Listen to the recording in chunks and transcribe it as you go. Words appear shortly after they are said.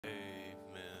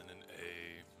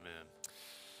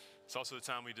It's also the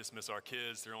time we dismiss our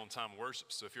kids, their own time of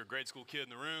worship. So if you're a grade school kid in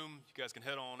the room, you guys can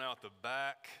head on out the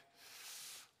back.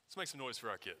 Let's make some noise for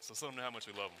our kids. Let's let them know how much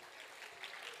we love them.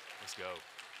 Let's go.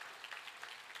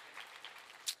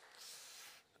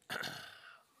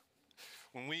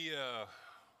 When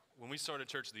we started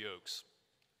Church of the Oaks,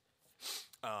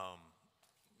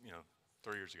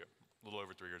 3 years ago, a little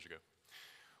over 3 years ago,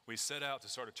 we set out to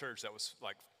start a church that was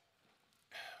like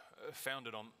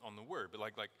founded on the Word, but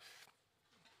like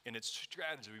in its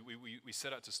strategy, we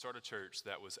set out to start a church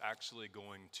that was actually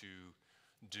going to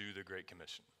do the Great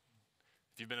Commission.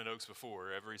 If you've been at Oaks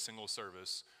before, every single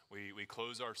service, we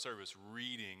close our service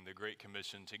reading the Great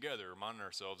Commission together, reminding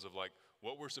ourselves of like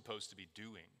what we're supposed to be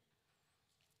doing.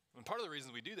 And part of the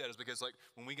reason we do that is because like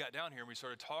when we got down here and we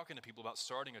started talking to people about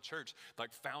starting a church,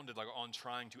 like founded like on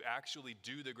trying to actually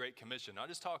do the Great Commission, not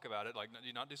just talk about it, like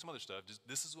not do some other stuff, just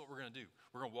this is what we're going to do.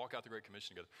 We're going to walk out the Great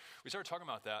Commission together. We started talking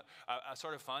about that. I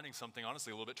started finding something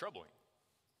honestly a little bit troubling.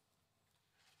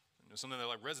 Something that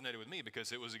like resonated with me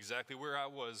because it was exactly where I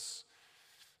was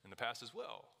in the past as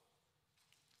well.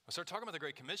 I started talking about the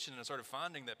Great Commission and I started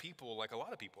finding that people, like a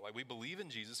lot of people, like we believe in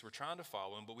Jesus, we're trying to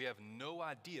follow him, but we have no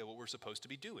idea what we're supposed to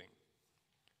be doing.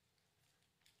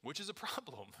 Which is a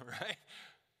problem, right?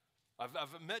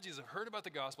 I've met Jesus, I've heard about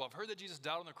the gospel, I've heard that Jesus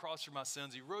died on the cross for my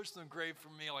sins, he rose from the grave for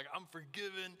me, like I'm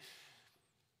forgiven.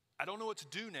 I don't know what to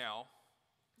do now.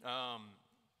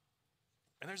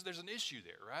 And there's an issue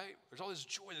there, right? There's all this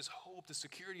joy, this hope, this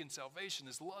security and salvation,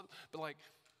 this love, but like,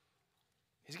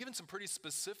 he's given some pretty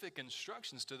specific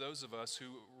instructions to those of us who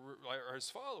are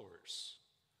his followers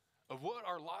of what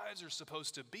our lives are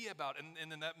supposed to be about.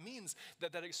 And then that means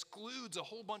that excludes a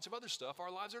whole bunch of other stuff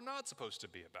our lives are not supposed to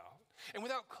be about. And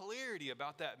without clarity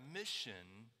about that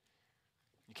mission,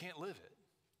 you can't live it.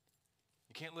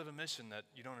 You can't live a mission that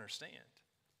you don't understand.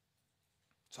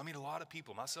 So I meet a lot of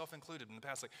people, myself included, in the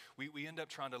past, like we end up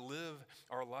trying to live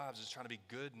our lives as trying to be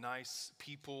good, nice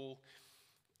people,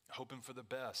 hoping for the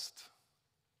best.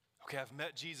 Okay, I've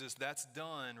met Jesus, that's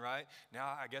done, right?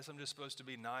 Now I guess I'm just supposed to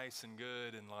be nice and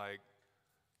good and like,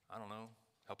 I don't know,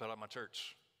 help out at my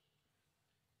church.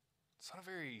 It's not a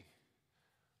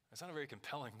very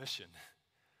compelling mission.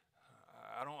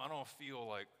 I don't feel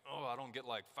like, I don't get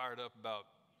like fired up about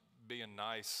being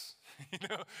nice, and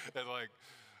like,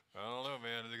 I don't know,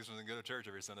 man, I think I'm going to go to church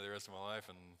every Sunday the rest of my life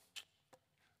and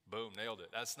boom, nailed it.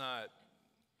 I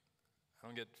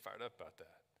don't get fired up about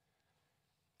that.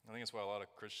 I think that's why a lot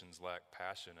of Christians lack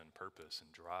passion and purpose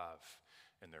and drive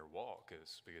in their walk,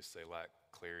 is because they lack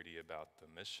clarity about the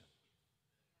mission.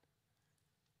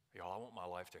 Y'all, I want my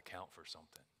life to count for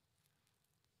something.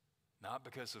 Not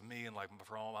because of me and like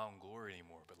for all my own glory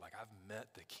anymore, but like I've met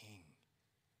the King.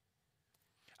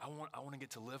 I want to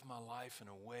get to live my life in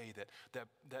a way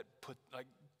that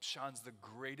shines the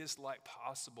greatest light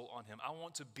possible on him. I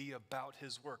want to be about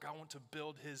his work. I want to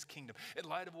build his kingdom. In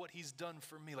light of what he's done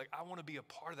for me, like I want to be a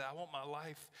part of that. I want my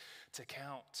life to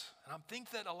count. And I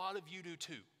think that a lot of you do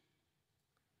too.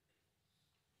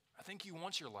 I think you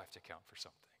want your life to count for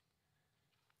something.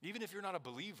 Even if you're not a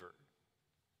believer,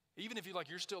 even if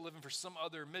you're still living for some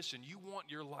other mission, you want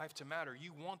your life to matter.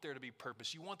 You want there to be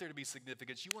purpose. You want there to be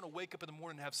significance. You want to wake up in the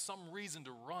morning and have some reason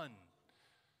to run.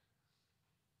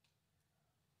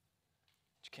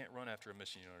 But you can't run after a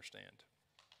mission you don't understand.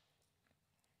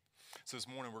 So this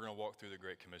morning we're going to walk through the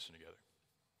Great Commission together.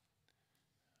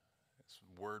 It's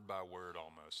word by word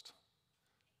almost.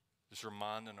 Just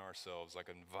reminding ourselves, like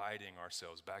inviting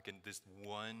ourselves back in this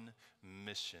one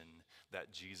mission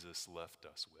that Jesus left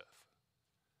us with.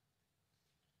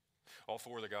 All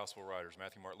four of the gospel writers,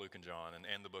 Matthew, Mark, Luke, and John,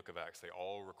 and the book of Acts, they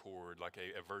all record like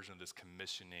a version of this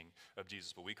commissioning of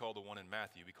Jesus. But we call the one in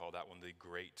Matthew, we call that one the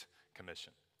Great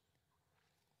Commission.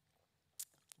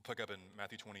 Pick up in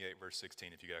Matthew 28, verse 16,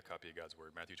 if you got a copy of God's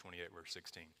word. Matthew 28, verse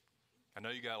 16. I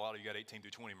know you got a lot of you got 18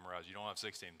 through 20 memorized. You don't have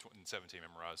 16 and 17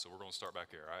 memorized, so we're going to start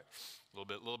back here, all right? A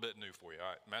little bit new for you,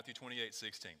 all right? Matthew 28,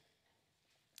 16.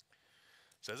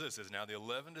 It says this, now the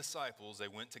 11 disciples, they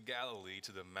went to Galilee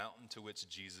to the mountain to which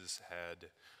Jesus had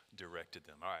directed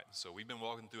them. All right, so we've been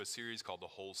walking through a series called The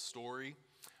Whole Story.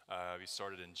 We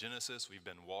started in Genesis. We've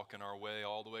been walking our way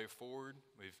all the way forward.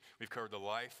 We've covered the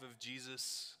life of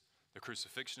Jesus, the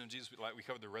crucifixion of Jesus. We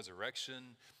covered the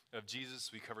resurrection of Jesus.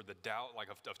 We covered the doubt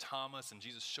of Thomas and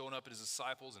Jesus showing up at his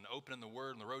disciples and opening the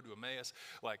word on the road to Emmaus,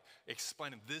 like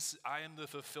explaining this, I am the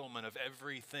fulfillment of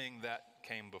everything that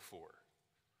came before.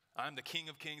 I'm the King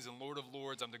of Kings and Lord of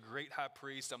Lords. I'm the great high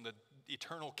priest. I'm the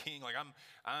eternal king. Like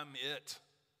I'm it.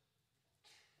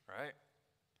 Right?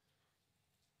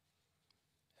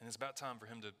 And it's about time for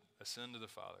him to ascend to the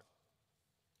Father.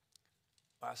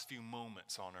 Last few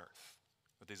moments on earth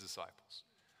with these disciples.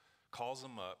 calls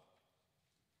him up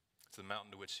to the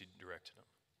mountain to which he directed him.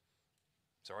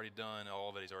 He's already done all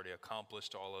of it. He's already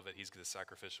accomplished all of it. He's the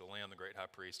sacrificial lamb, the great high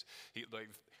priest.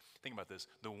 Think about this.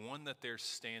 The one that they're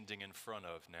standing in front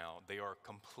of now, they are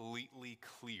completely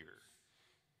clear,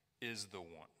 is the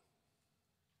one.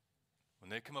 When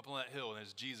they come up on that hill, and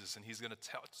there's Jesus, and he's going to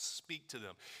speak to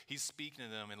them. He's speaking to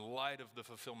them in light of the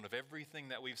fulfillment of everything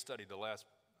that we've studied the last,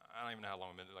 I don't even know how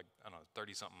long,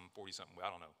 30-something, 40-something, I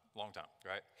don't know, long time,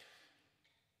 right?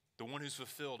 The one who's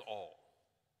fulfilled all.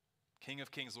 King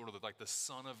of Kings, Lord of Lords, like the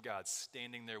Son of God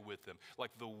standing there with them.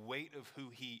 Like the weight of who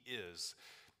he is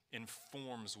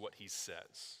informs what he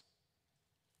says.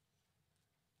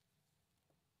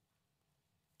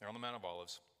 They're on the Mount of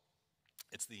Olives.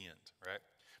 It's the end, right?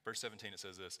 Verse 17, it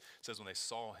says this. It says, when they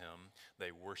saw him,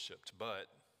 they worshiped, but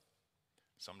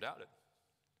some doubted.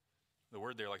 The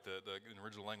word there, like in the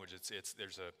original language, it's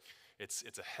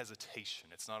a hesitation.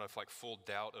 It's not a full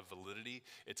doubt of validity.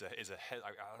 I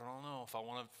don't know if I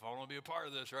want to be a part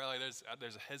of this, right? Like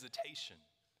there's a hesitation,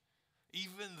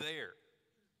 even there,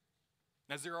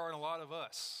 as there are in a lot of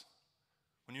us.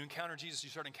 When you encounter Jesus, you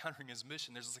start encountering his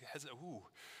mission. There's this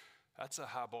that's a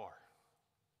high bar.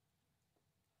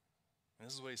 And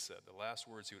this is what he said, the last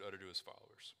words he would utter to his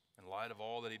followers, in light of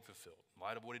all that he'd fulfilled, in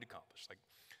light of what he'd accomplished. Like,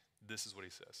 this is what he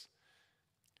says.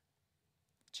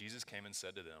 Jesus came and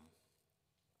said to them,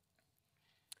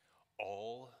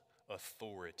 all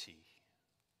authority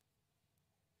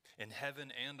in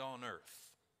heaven and on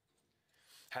earth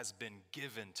has been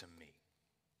given to me.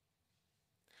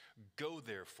 Go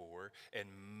therefore and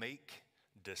make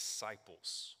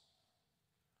disciples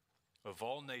of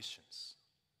all nations,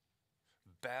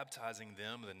 baptizing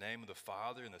them in the name of the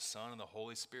Father and the Son and the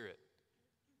Holy Spirit,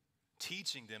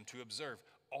 teaching them to observe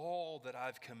all that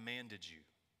I've commanded you.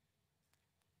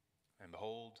 And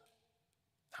behold,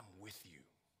 I'm with you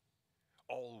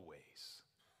always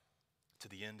to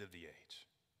the end of the age.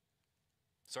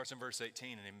 Starts in verse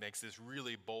 18, and he makes this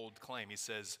really bold claim. He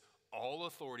says, all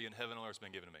authority in heaven and earth has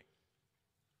been given to me.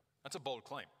 That's a bold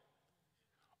claim.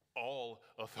 All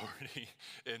authority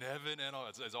in heaven and on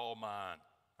earth is all mine,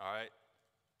 all right?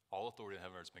 All authority in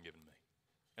heaven and earth has been given to me.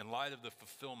 In light of the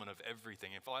fulfillment of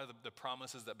everything, in light of the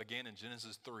promises that began in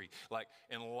Genesis 3,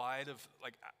 in light of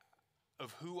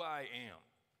who I am,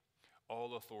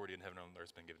 all authority in heaven and on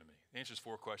earth has been given to me. He answers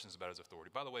 4 questions about his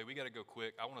authority. By the way, we got to go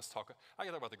quick. I got to talk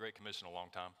about the Great Commission a long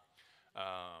time.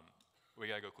 We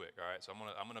got to go quick, all right? So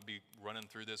I'm gonna be running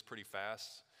through this pretty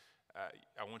fast.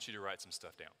 I want you to write some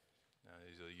stuff down.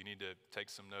 You need to take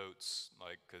some notes,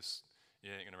 because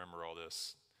you ain't gonna remember all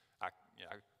this. I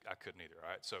couldn't either, all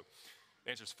right? So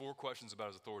answers 4 questions about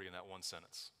his authority in that one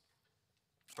sentence.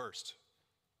 First,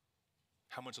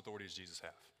 how much authority does Jesus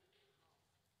have?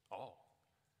 All.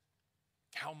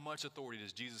 How much authority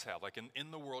does Jesus have?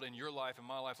 In the world, in your life, in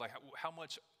my life, how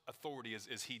much authority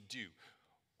is he due?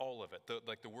 All of it.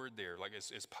 The word there,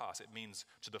 is pas. It means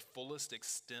to the fullest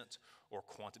extent or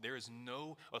quantity. There is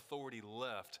no authority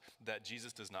left that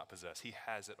Jesus does not possess. He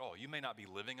has it all. You may not be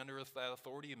living under that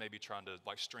authority. You may be trying to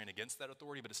strain against that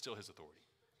authority, but it's still his authority.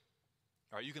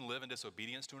 All right, you can live in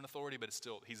disobedience to an authority, but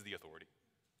he's the authority.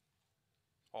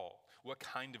 All. What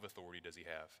kind of authority does he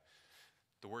have?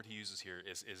 The word he uses here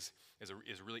is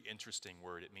a really interesting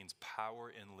word. It means power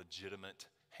in legitimate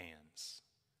hands.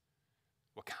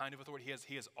 What kind of authority he has?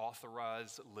 He has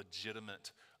authorized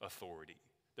legitimate authority.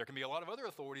 There can be a lot of other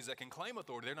authorities that can claim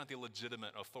authority. They're not the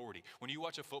legitimate authority. When you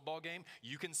watch a football game,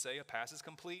 you can say a pass is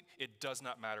complete. It does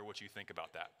not matter what you think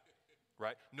about that,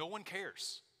 right? No one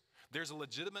cares. There's a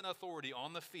legitimate authority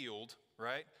on the field,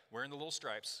 right? Wearing the little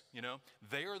stripes,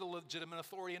 They are the legitimate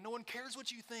authority, and no one cares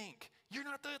what you think. You're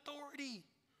not the authority.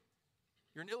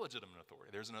 You're an illegitimate authority.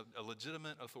 There's a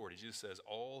legitimate authority. Jesus says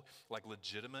all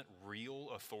legitimate, real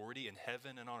authority in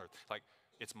heaven and on earth.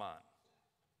 It's mine.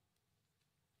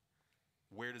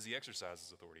 Where does he exercise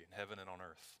his authority? In heaven and on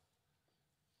earth.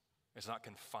 It's not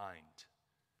confined.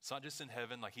 It's not just in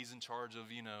heaven, he's in charge of,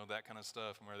 that kind of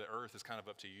stuff, and where the earth is kind of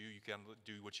up to you. You can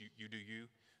do what you do you,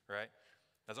 right?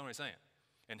 That's not what he's saying.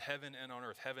 In heaven and on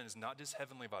earth. Heaven is not just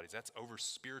heavenly bodies. That's over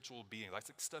spiritual beings.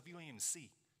 That's stuff you don't even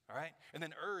see. All right? And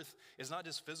then earth is not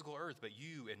just physical earth, but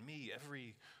you and me,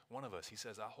 every one of us. He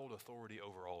says, I hold authority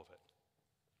over all of it.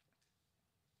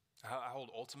 I hold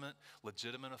ultimate,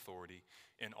 legitimate authority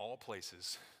in all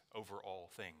places over all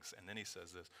things. And then he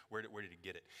says this. Where did he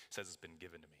get it? He says it's been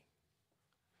given to me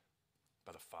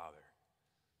by the Father,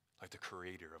 the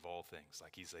creator of all things.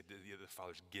 He's like, the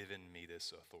Father's given me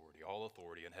this authority, all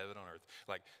authority in heaven and on earth,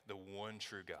 the one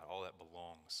true God. All that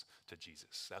belongs to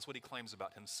Jesus. That's what he claims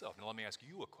about himself. Now let me ask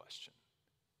you a question.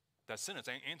 That sentence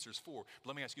answers 4, but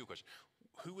let me ask you a question.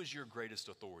 Who is your greatest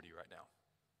authority right now?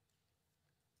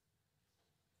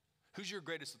 Who's your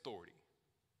greatest authority?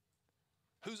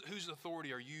 Whose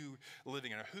authority are you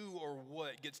living under? Who or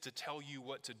what gets to tell you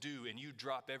what to do and you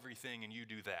drop everything and you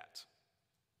do that?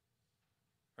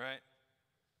 Right?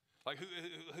 Like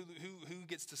who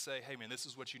gets to say, hey man, this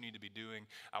is what you need to be doing.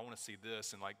 I want to see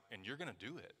this, and you're going to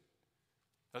do it.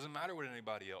 Doesn't matter what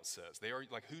anybody else says. They are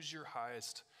like, who's your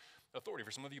highest authority?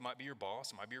 For some of you, it might be your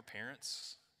boss, it might be your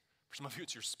parents. For some of you,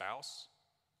 it's your spouse.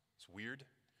 It's weird.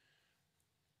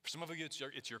 For some of you,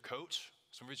 it's your coach.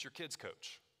 Some of you, it's your kid's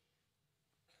coach.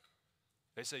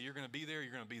 They say you're going to be there,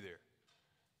 you're going to be there.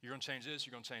 You're going to change this,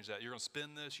 you're going to change that. You're going to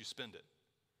spend this, you spend it.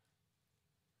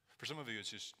 For some of you,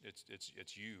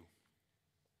 it's you.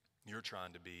 You're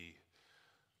trying to be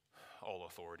all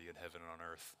authority in heaven and on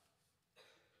earth.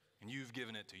 And you've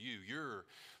given it to you. You're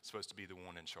supposed to be the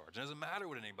one in charge. It doesn't matter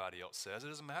what anybody else says. It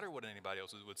doesn't matter what anybody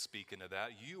else would speak into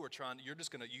that. You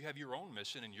have your own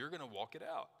mission and you're going to walk it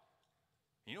out.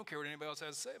 You don't care what anybody else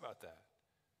has to say about that.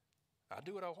 I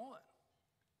do what I want.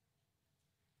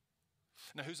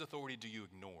 Now, whose authority do you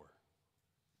ignore?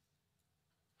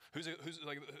 Who's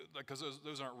like, because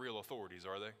those aren't real authorities,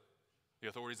 are they? The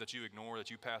authorities that you ignore, that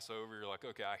you pass over, you're like,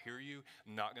 okay, I hear you,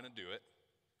 not going to do it,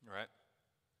 right?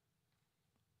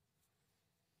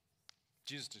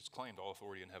 Jesus just claimed all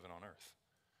authority in heaven and on earth.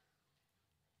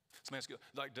 So let me ask you,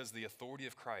 does the authority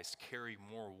of Christ carry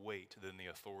more weight than the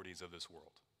authorities of this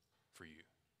world for you?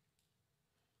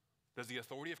 Does the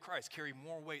authority of Christ carry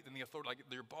more weight than the authority, like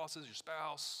your bosses, your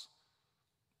spouse,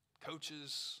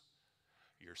 coaches,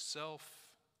 yourself?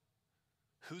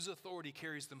 Whose authority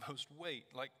carries the most weight?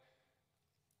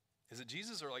 Is it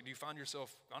Jesus, or do you find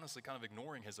yourself honestly kind of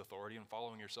ignoring his authority and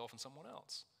following yourself and someone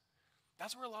else?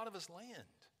 That's where a lot of us land.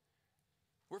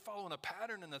 We're following a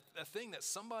pattern and a thing that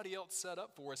somebody else set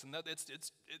up for us, and that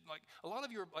a lot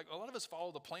of us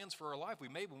follow the plans for our life we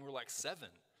made when we were 7.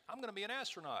 I'm going to be an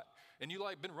astronaut, and you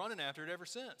been running after it ever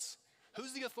since.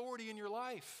 Who's the authority in your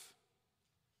life?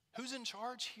 Who's in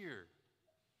charge here?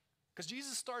 Because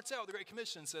Jesus starts out with the Great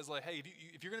Commission and says, hey,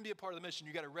 if you're going to be a part of the mission,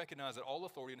 you got to recognize that all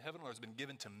authority in heaven and earth has been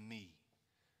given to me,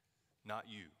 not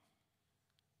you.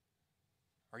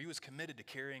 Are you as committed to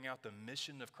carrying out the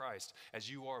mission of Christ as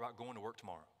you are about going to work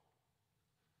tomorrow?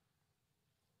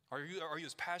 Are you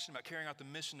as passionate about carrying out the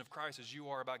mission of Christ as you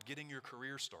are about getting your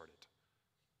career started?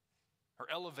 Or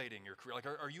elevating your career?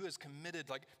 Are you as committed,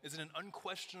 is it an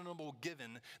unquestionable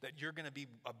given that you're going to be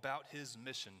about his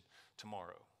mission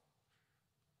tomorrow?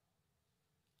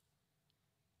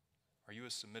 Are you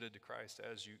as submitted to Christ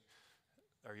as you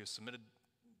are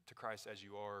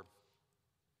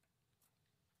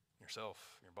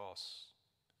yourself, your boss,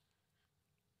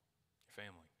 your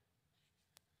family?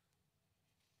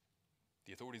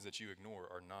 The authorities that you ignore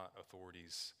are not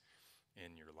authorities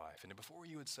in your life. And before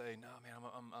you would say, no, man,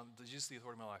 I'm Jesus the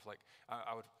authority in my life,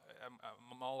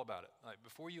 I'm all about it.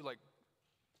 Before you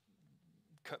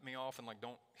cut me off and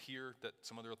don't hear that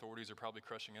some other authorities are probably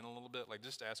crushing in a little bit,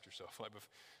 just ask yourself,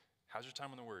 how's your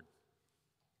time in the Word?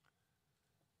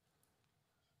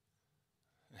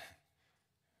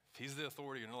 If he's the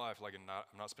authority in your life,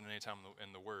 I'm not spending any time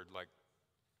in the Word,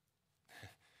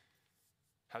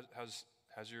 how's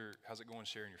it going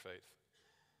sharing your faith?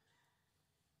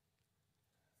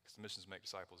 Because the mission is to make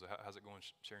disciples. How's it going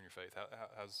sharing your faith?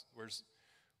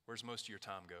 Where's most of your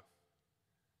time go?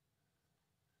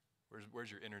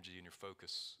 Where's your energy and your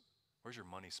focus? Where's your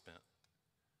money spent?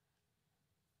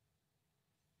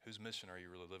 Whose mission are you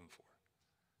really living for?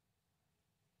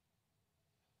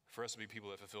 For us to be people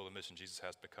that fulfill the mission, Jesus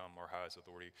has become our highest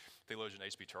authority. Theologian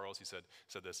H.B. Charles, he said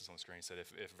this on the screen. He said,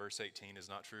 if verse 18 is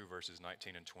not true, verses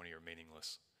 19 and 20 are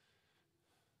meaningless.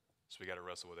 So we got to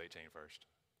wrestle with 18 first.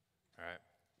 All right?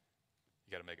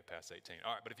 You got to make it past 18.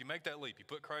 All right, but if you make that leap, you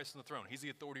put Christ on the throne, he's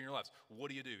the authority in your lives. What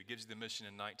do? He gives you the mission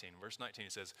in 19. Verse 19,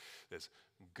 it says this: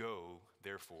 go,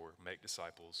 therefore, make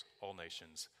disciples, all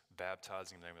nations,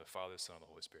 baptizing in the name of the Father, the Son, and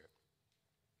the Holy Spirit.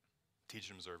 Teach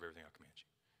them to observe everything I command you.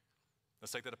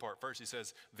 Let's take that apart. First, he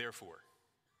says, therefore.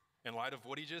 In light of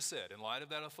what he just said, in light of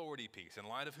that authority piece, in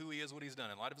light of who he is, what he's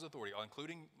done, in light of his authority,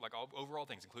 including all overall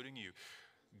things, including you,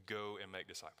 go and make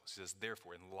disciples. He says,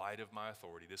 therefore, in light of my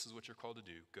authority, this is what you're called to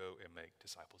do. Go and make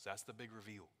disciples. That's the big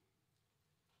reveal.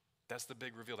 That's the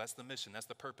big reveal. That's the mission. That's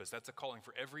the purpose. That's the calling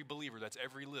for every believer that's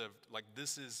ever lived.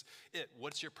 This is it.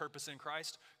 What's your purpose in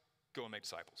Christ? Go and make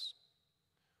disciples.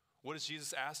 What does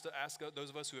Jesus ask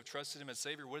those of us who have trusted him as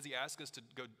Savior? What does he ask us to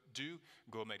go do?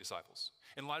 Go and make disciples.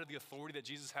 In light of the authority that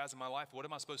Jesus has in my life, what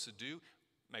am I supposed to do?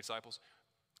 Make disciples.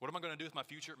 What am I going to do with my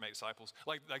future? Make disciples.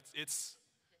 It's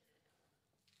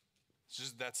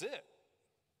just, that's it.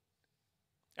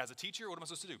 As a teacher, what am I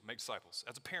supposed to do? Make disciples.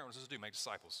 As a parent, what am I supposed to do? Make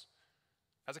disciples.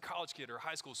 As a college kid or a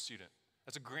high school student,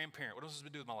 as a grandparent, what am I supposed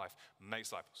to do with my life? Make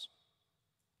disciples.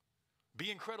 Be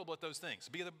incredible at those things.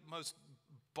 Be the most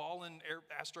ballin'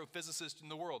 astrophysicist in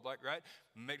the world, right?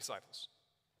 Make disciples.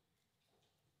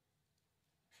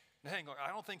 Now, hang on, I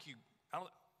don't think you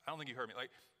heard me. Like,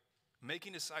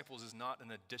 making disciples is not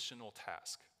an additional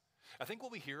task. I think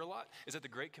what we hear a lot is that the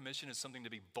Great Commission is something to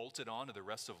be bolted on to the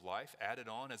rest of life, added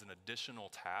on as an additional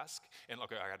task. And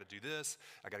okay, I got to do this.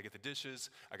 I got to get the dishes.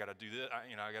 I got to do this.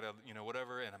 I got to,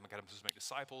 whatever. And I'm going to make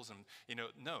disciples. And,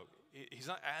 no, he's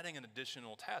not adding an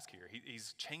additional task here.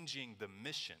 He's changing the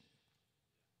mission.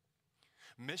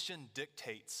 Mission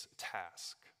dictates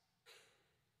task.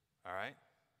 All right?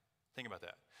 Think about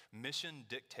that. Mission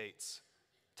dictates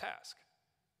task.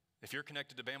 If you're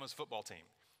connected to Bama's football team,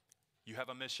 you have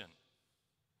a mission.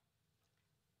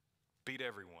 Beat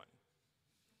everyone,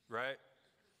 right?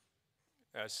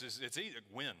 It's easy.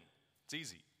 Win. It's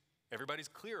easy. Everybody's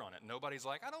clear on it. Nobody's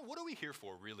like, what are we here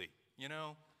for, really?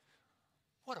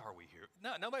 What are we here?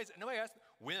 No, nobody asks.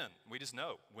 Win. We just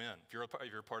know. Win. If you're a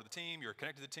part of the team, you're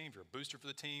connected to the team, if you're a booster for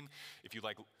the team, if you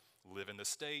live in the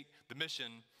state, the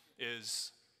mission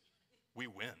is we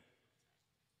win.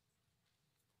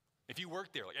 If you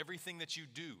work there, everything that you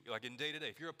do, in day-to-day,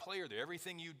 if you're a player there,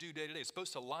 everything you do day-to-day is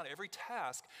supposed to align. Every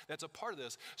task that's a part of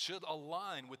this should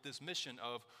align with this mission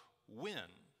of win.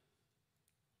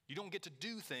 You don't get to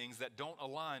do things that don't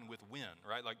align with win,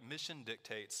 right? Mission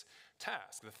dictates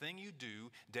task. The thing you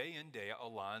do day in, day out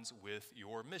aligns with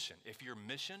your mission. If your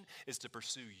mission is to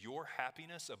pursue your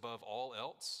happiness above all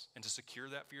else and to secure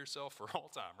that for yourself for all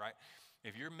time, right?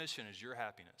 If your mission is your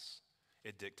happiness,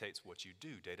 it dictates what you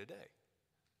do day to day.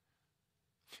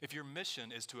 If your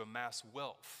mission is to amass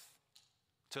wealth,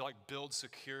 to build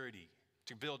security,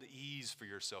 to build ease for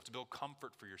yourself, to build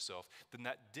comfort for yourself, then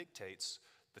that dictates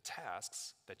the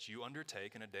tasks that you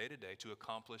undertake in a day-to-day to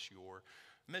accomplish your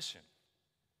mission.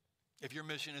 If your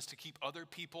mission is to keep other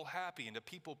people happy and to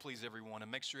people please everyone and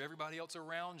make sure everybody else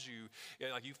around you,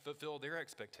 you fulfill their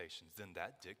expectations, then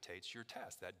that dictates your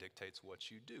task. That dictates what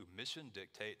you do. Mission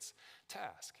dictates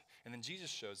task. And then Jesus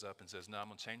shows up and says, no, I'm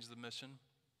going to change the mission.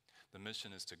 The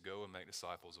mission is to go and make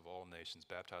disciples of all nations,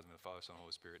 baptize them in the Father, Son, and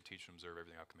Holy Spirit, and teach them to observe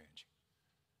everything I've commanded you.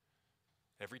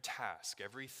 Every task,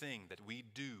 everything that we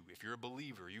do, if you're a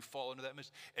believer, you fall into that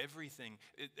mission.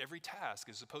 Every task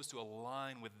is supposed to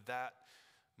align with that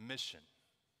mission.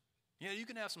 You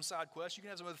can have some side quests. You can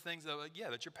have some other things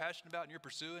that you're passionate about and you're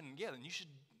pursuing. And then you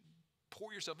should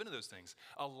pour yourself into those things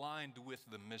aligned with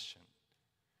the mission.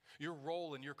 Your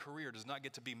role in your career does not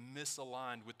get to be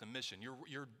misaligned with the mission.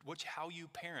 How you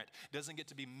parent doesn't get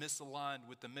to be misaligned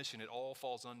with the mission. It all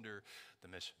falls under the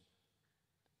mission.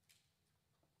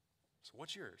 So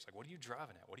what's yours? What are you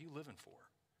driving at? What are you living for?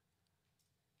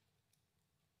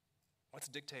 What's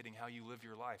dictating how you live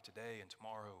your life today and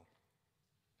tomorrow,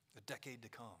 the decade to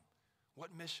come?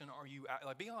 What mission are you,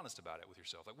 be honest about it with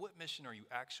yourself. What mission are you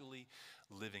actually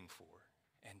living for?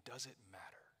 And does it matter?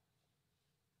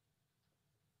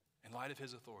 In light of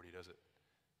his authority, does it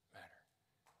matter?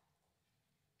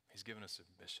 He's given us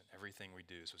a mission. Everything we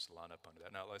do is supposed to line up under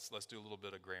that. Now, let's do a little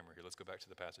bit of grammar here. Let's go back to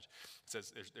the passage. It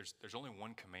says there's only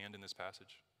one command in this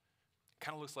passage. It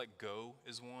kind of looks like go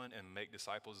is one and make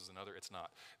disciples is another. It's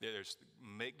not.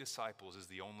 Make disciples is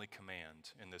the only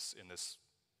command in this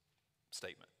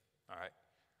statement, all right?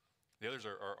 The others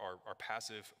are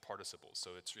passive participles.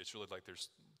 So it's really there's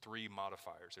three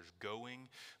modifiers. There's going,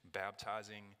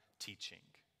 baptizing, teaching.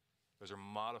 Those are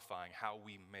modifying how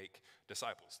we make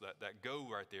disciples. That go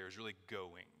right there is really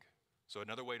going. So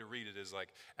another way to read it is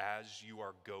as you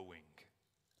are going,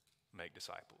 make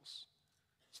disciples.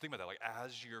 So think about that,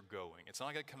 as you're going. It's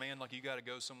not a command you got to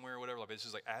go somewhere or whatever. It's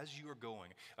just as you are going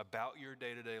about your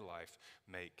day-to-day life,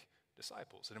 make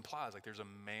disciples. It implies there's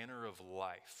a manner of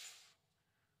life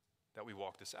that we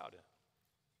walk this out in.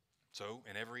 So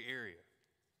in every area,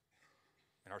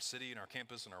 in our city, in our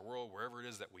campus, in our world, wherever it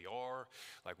is that we are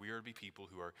to be people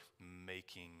who are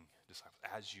making disciples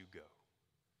as you go.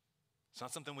 It's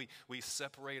not something we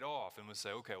separate off and we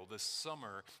say, okay, well, this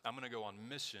summer I'm going to go on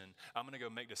mission. I'm going to go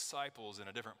make disciples in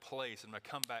a different place. I'm going to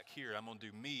come back here. I'm going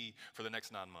to do me for the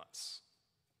next 9 months.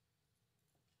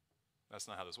 That's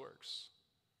not how this works.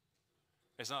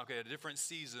 It's not, okay, a different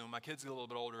season, when my kids get a little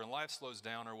bit older and life slows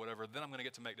down or whatever, then I'm going to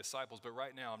get to make disciples. But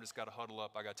right now, I'm just got to huddle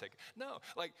up. I got to take, no,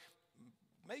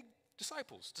 make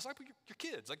disciples. Disciple your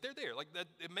kids. They're there.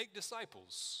 Make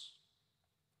disciples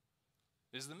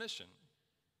is the mission.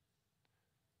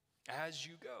 As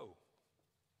you go.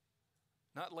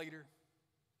 Not later,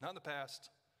 not in the past,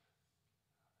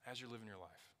 as you're living your life.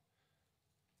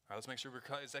 All right, let's make sure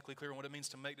we're exactly clear on what it means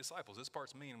to make disciples. This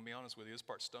part's me, and to be honest with you, this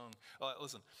part's stone.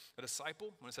 Listen, a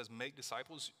disciple, when it says make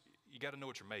disciples, you got to know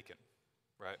what you're making,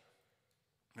 right?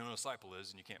 You know what a disciple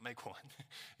is, and you can't make one.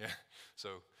 Yeah,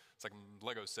 so it's like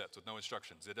Lego sets with no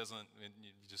instructions. It doesn't.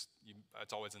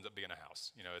 It always ends up being a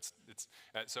house. You know,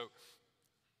 so.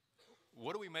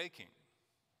 What are we making?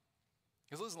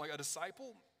 Because listen, like a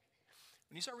disciple,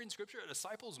 when you start reading Scripture, a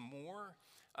disciple is more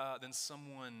than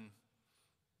someone.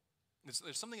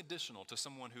 There's something additional to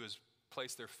someone who has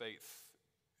placed their faith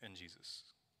in Jesus.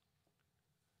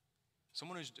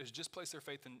 Someone who's just placed their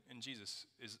faith in Jesus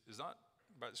is not,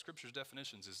 by the Scripture's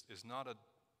definitions, is not a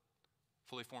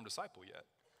fully formed disciple yet.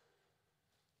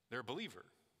 They're a believer.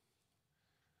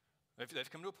 They've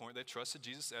come to a point, they've trusted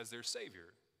Jesus as their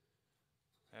Savior.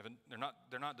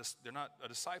 They're not a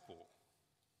disciple.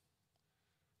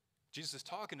 Jesus is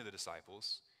talking to the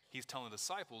disciples. He's telling the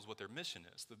disciples what their mission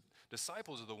is. The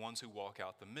disciples are the ones who walk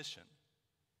out the mission.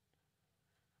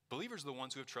 Believers are the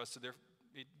ones who have trusted their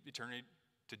eternity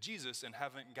to Jesus and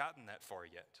haven't gotten that far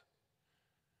yet.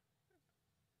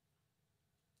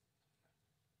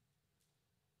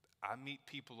 I meet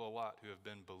people a lot who have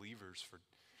been believers for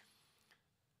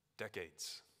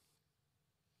decades,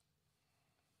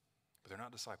 but they're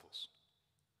not disciples.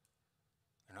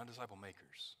 They're not disciple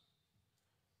makers.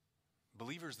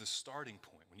 Believer is the starting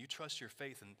point. When you trust your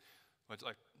faith and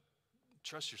like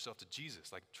trust yourself to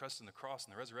Jesus, like trust in the cross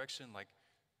and the resurrection, like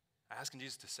asking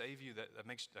Jesus to save you, that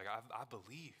makes like I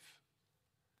believe.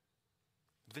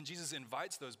 But then Jesus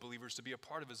invites those believers to be a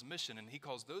part of his mission, and he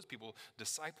calls those people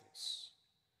disciples.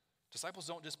 Disciples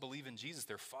don't just believe in Jesus,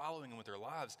 they're following him with their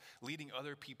lives, leading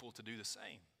other people to do the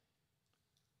same.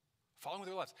 Following with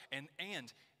their lives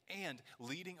and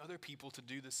leading other people to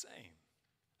do the same.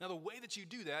 Now, the way that you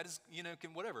do that is,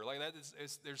 whatever, like that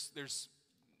there's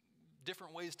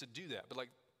different ways to do that. But like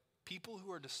people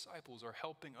who are disciples are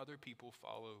helping other people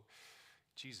follow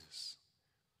Jesus.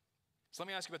 So let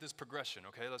me ask you about this progression,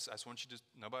 okay? I just want you to,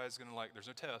 nobody's going to there's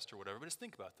no test or whatever, but just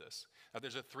think about this. Now,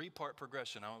 there's a 3-part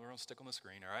progression. We're going to stick on the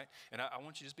screen, all right? And I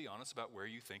want you to just be honest about where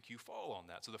you think you fall on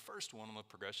that. So the first one on the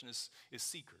progression is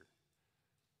seeker.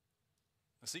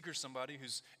 A seeker is somebody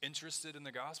who's interested in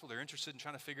the gospel. They're interested in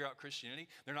trying to figure out Christianity.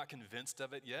 They're not convinced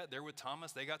of it yet. They're with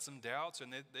Thomas. They got some doubts,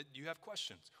 and you have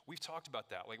questions. We've talked about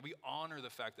that. Like, we honor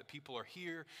the fact that people are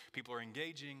here, people are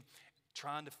engaging,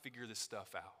 trying to figure this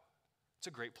stuff out. It's a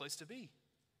great place to be.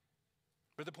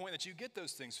 But at the point that you get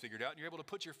those things figured out and you're able to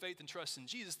put your faith and trust in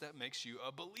Jesus, that makes you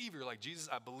a believer. Like, Jesus,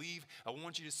 I believe. I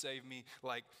want you to save me.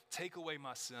 Like, take away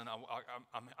my sin. I'm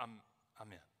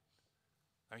in.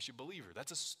 That makes you a believer.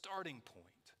 That's a starting point.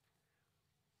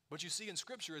 What you see in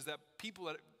Scripture is that people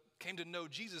that came to know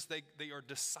Jesus, they are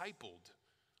discipled.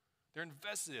 They're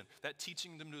invested in that,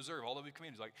 teaching them to observe all of the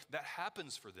commands. Like, that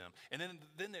happens for them. And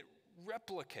then it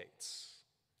replicates.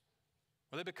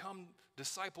 Or they become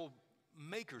disciple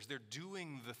makers. They're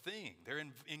doing the thing. They're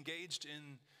engaged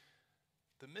in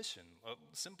the mission.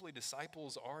 Simply,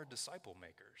 disciples are disciple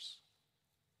makers.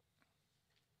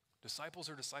 Disciples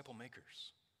are disciple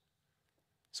makers.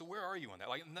 So where are you on that?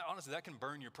 Like, honestly, that can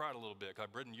burn your pride a little bit.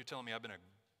 Like, Britton, you're telling me I've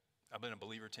been a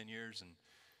believer 10 years, and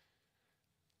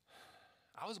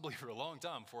I was a believer a long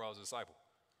time before I was a disciple.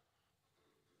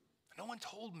 No one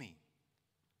told me.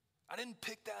 I didn't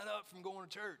pick that up from going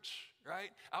to church,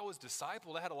 right? I was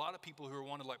discipled. I had a lot of people who were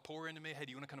wanting to pour into me. Hey,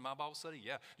 do you want to come to my Bible study?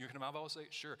 Yeah. You want to come to my Bible study?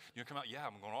 Sure. You want to come out? Yeah,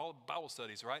 I'm going to all the Bible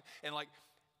studies, right? And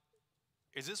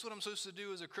is this what I'm supposed to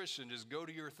do as a Christian? Just go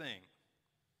to your thing?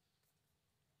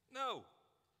 No.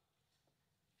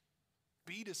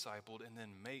 Be discipled and then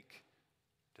make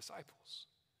disciples.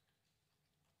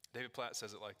 David Platt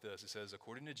says it like this. He says,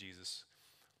 according to Jesus,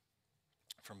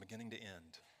 from beginning to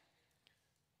end,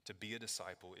 to be a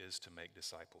disciple is to make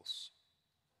disciples.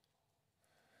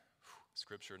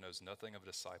 Scripture knows nothing of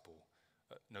disciples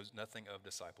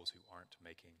who aren't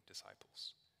making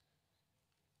disciples.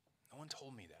 No one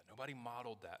told me that. Nobody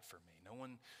modeled that for me. No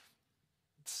one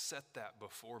set that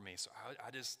before me. So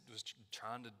I just was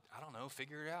trying to,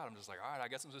 figure it out. I'm just like, all right, I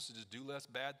guess I'm supposed to just do less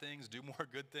bad things, do more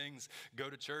good things,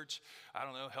 go to church,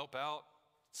 help out,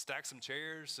 stack some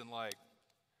chairs, and I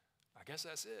guess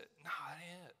that's it. No, that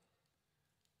ain't it.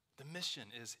 The mission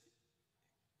is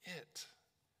it.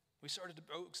 We started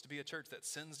Oaks to be a church that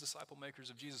sends disciple makers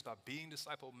of Jesus by being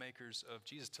disciple makers of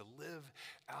Jesus to live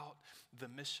out the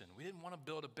mission. We didn't want to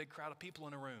build a big crowd of people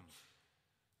in a room.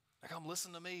 Come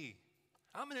listen to me.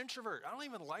 I'm an introvert. I don't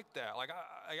even like that.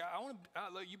 I want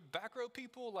to, you back row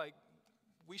people,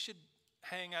 we should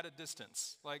hang at a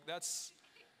distance. That's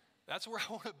where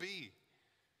I want to be.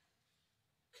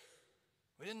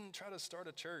 We didn't try to start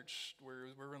a church where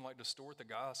we're going to like distort the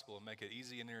gospel and make it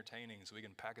easy and entertaining so we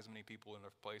can pack as many people in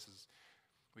our places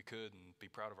we could and be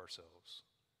proud of ourselves.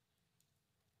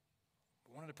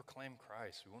 We wanted to proclaim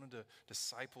Christ. We wanted to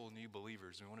disciple new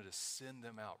believers. We wanted to send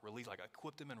them out,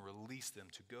 equip them and release them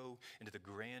to go into the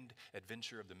grand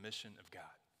adventure of the mission of God.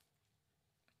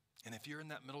 And if you're in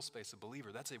that middle space, a believer,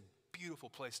 that's a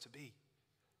beautiful place to be.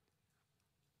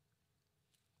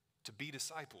 To be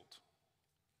discipled.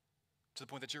 To the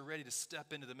point that you're ready to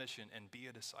step into the mission and be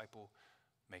a disciple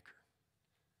maker.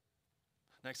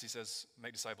 Next, he says,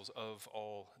 make disciples of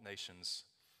all nations.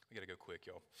 We got to go quick,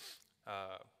 y'all.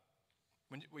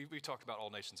 We talked about all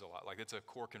nations a lot. Like, it's a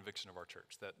core conviction of our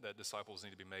church that disciples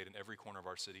need to be made in every corner of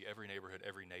our city, every neighborhood,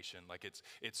 every nation. Like,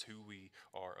 it's who we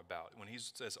are about. When he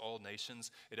says all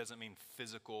nations, it doesn't mean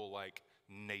physical, like,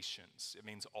 nations. It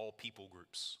means all people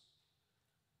groups.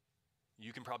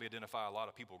 You can probably identify a lot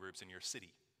of people groups in your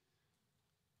city.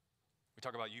 We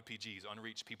talk about UPGs,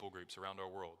 unreached people groups around our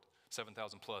world.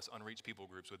 7,000 plus unreached people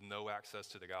groups with no access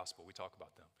to the gospel. We talk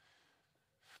about them.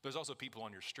 There's also people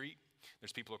on your street.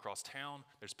 There's people across town.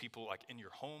 There's people like in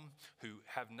your home who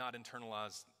have not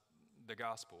internalized the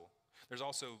gospel. There's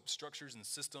also structures and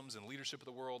systems and leadership of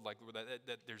the world like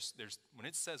that there's when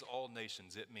it says all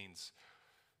nations, it means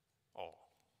all.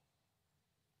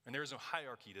 And there is no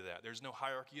hierarchy to that. There's no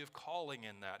hierarchy of calling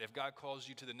in that. If God calls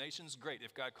you to the nations, great.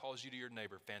 If God calls you to your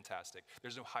neighbor, fantastic.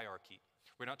 There's no hierarchy.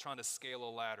 We're not trying to scale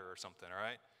a ladder or something, all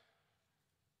right?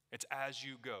 It's as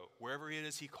you go. Wherever it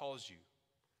is he calls you.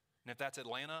 And if that's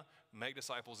Atlanta, make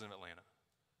disciples in Atlanta.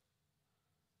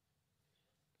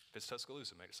 If it's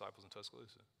Tuscaloosa, make disciples in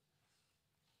Tuscaloosa.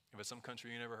 If it's some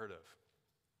country you never heard of,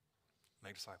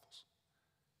 make disciples.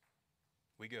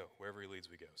 We go. Wherever he leads,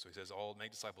 we go. So he says,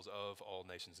 make disciples of all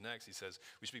nations. Next, he says,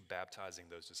 we should be baptizing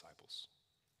those disciples.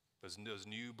 Those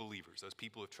new believers, those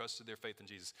people who have trusted their faith in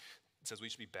Jesus. It says we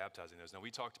should be baptizing those. Now, we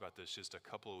talked about this just a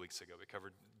couple of weeks ago. We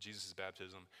covered Jesus'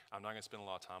 baptism. I'm not going to spend a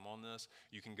lot of time on this.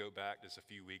 You can go back just a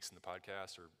few weeks in the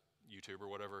podcast or YouTube or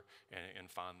whatever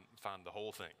and find the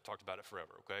whole thing. Talked about it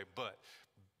forever, okay? But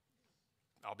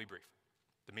I'll be brief.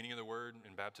 The meaning of the word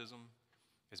in baptism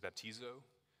is baptizo.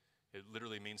 It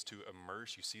literally means to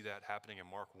immerse. You see that happening in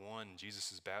Mark 1,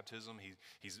 Jesus' baptism.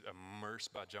 He's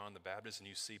immersed by John the Baptist, and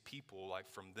you see people like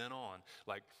from then on,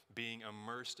 like being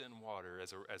immersed in water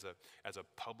as a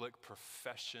public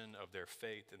profession of their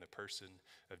faith in the person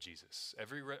of Jesus.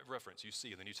 Every reference you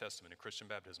see in the New Testament in Christian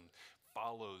baptism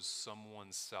follows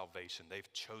someone's salvation.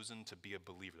 They've chosen to be a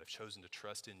believer. They've chosen to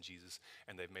trust in Jesus,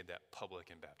 and they've made that public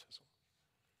in baptism.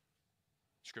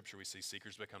 Scripture, we see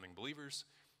seekers becoming believers,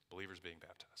 believers being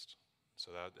baptized. So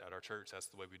that, at our church, that's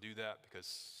the way we do that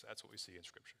because that's what we see in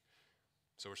Scripture.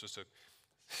 So we're supposed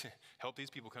to help these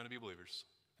people come to be believers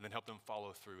and then help them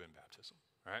follow through in baptism.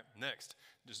 All right. Next,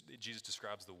 Jesus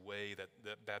describes the way that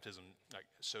baptism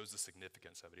shows the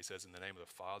significance of it. He says, "In the name of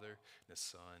the Father, and the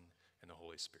Son, and the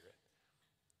Holy Spirit."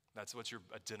 That's what you're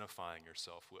identifying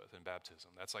yourself with in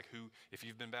baptism. That's like who, if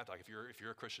you've been baptized, if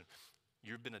you're a Christian,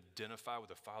 you've been identified with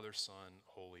the Father, Son,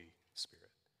 Holy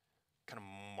Spirit. Kind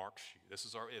of marks you. This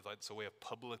is it's a way of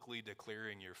publicly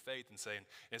declaring your faith and saying,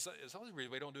 it's always weird.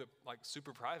 We don't do it like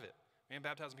super private. Man,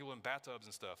 baptizing people in bathtubs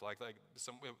and stuff.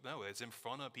 No, it's in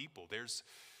front of people. There's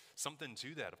something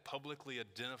to that, of publicly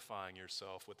identifying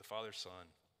yourself with the Father, Son,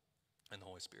 and the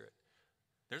Holy Spirit.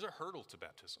 There's a hurdle to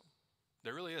baptism.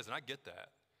 There really is, and I get that.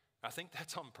 I think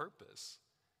that's on purpose.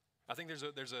 I think there's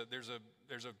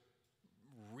a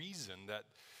reason that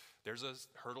there's a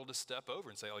hurdle to step over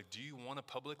and say, like, do you want to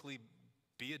publicly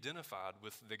be identified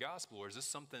with the gospel, or is this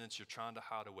something that you're trying to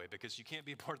hide away? Because you can't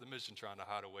be a part of the mission trying to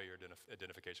hide away your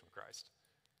identification with Christ.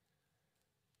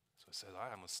 So it says, all right,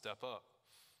 I'm going to step up.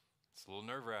 It's a little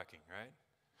nerve-wracking, right?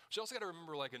 But you also got to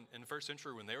remember, like in the first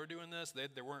century when they were doing this,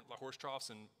 there weren't like horse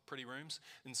troughs and pretty rooms.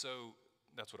 And so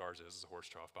that's what ours is a horse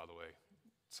trough, by the way.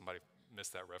 Somebody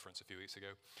missed that reference a few weeks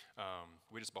ago.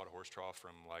 We just bought a horse trough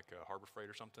from like Harbor Freight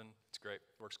or something. It's great,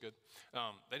 works good.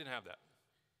 They didn't have that.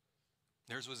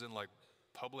 Theirs was in like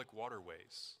public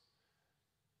waterways.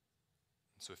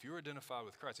 So if you're identified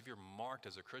with Christ, if you're marked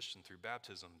as a Christian through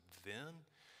baptism, then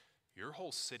your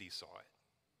whole city saw it.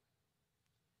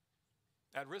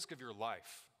 At risk of your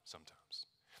life sometimes.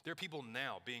 There are people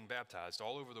now being baptized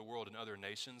all over the world in other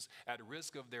nations at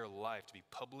risk of their life to be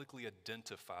publicly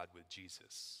identified with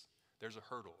Jesus. There's a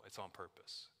hurdle. It's on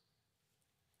purpose.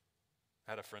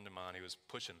 I had a friend of mine, he was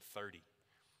pushing 30.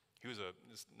 He was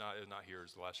not here,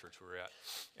 it's the last church we were at.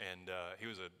 And he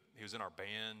was in our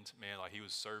band, man, like he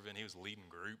was serving, he was leading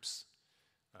groups.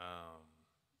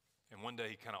 And one day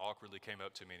he kind of awkwardly came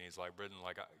up to me and he's like, "Britton,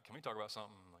 like, can we talk about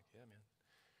something?" I'm like, "Yeah, man."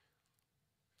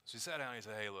 So he sat down and he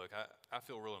said, hey, look, I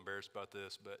feel real embarrassed about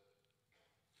this, but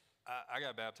I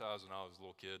got baptized when I was a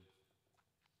little kid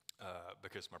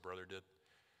because my brother did.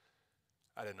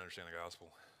 I didn't understand the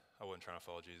gospel. I wasn't trying to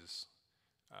follow Jesus.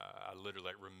 I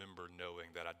literally remember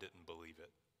knowing that I didn't believe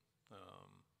it.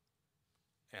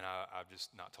 And I've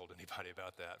just not told anybody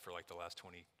about that for like the last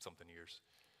 20-something years.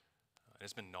 And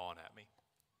it's been gnawing at me.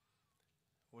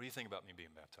 What do you think about me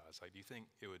being baptized? Like, do you think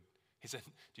it would, he said,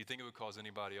 do you think it would cause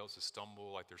anybody else to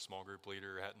stumble, like their small group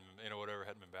leader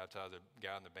hadn't been baptized, a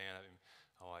guy in the band?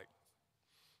 I'm like,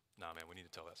 nah, man, we need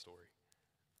to tell that story.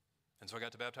 And so I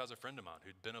got to baptize a friend of mine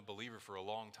who'd been a believer for a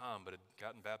long time, but had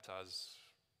gotten baptized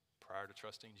prior to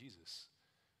trusting Jesus.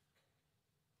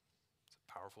 It's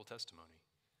a powerful testimony.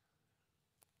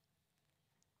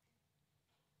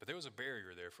 But there was a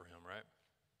barrier there for him, right?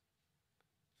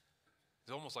 It's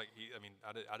almost like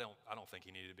I don't think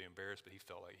he needed to be embarrassed, but he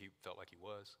felt like he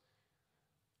was.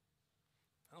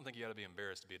 I don't think you got to be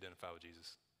embarrassed to be identified with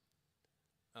Jesus.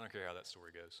 I don't care how that story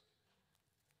goes.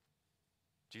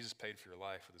 Jesus paid for your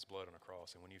life with his blood on a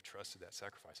cross, and when you've trusted that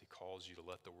sacrifice, he calls you to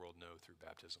let the world know through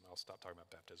baptism. I'll stop talking about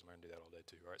baptism. I'm going to do that all day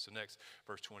too. All right, so next,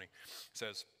 verse 20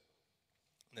 says,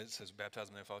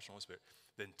 baptize them in the Father, Son, and Holy Spirit,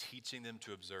 then teaching them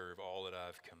to observe all that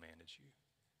I've commanded you.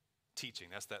 Teaching,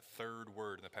 that's that third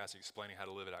word in the passage explaining how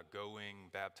to live it out. Going,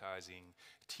 baptizing,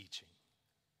 teaching.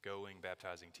 Going,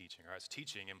 baptizing, teaching. All right, so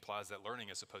teaching implies that learning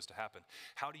is supposed to happen.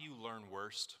 How do you learn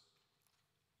worst?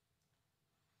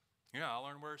 You know how I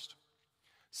learn worst?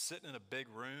 Sitting in a big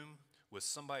room with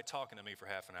somebody talking to me for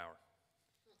half an hour.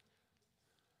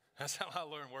 That's how I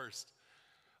learn worst.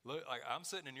 Look, like I'm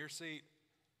sitting in your seat,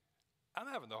 I'm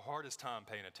having the hardest time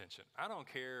paying attention. I don't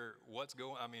care what's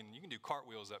going, you can do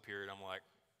cartwheels up here and I'm like,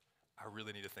 I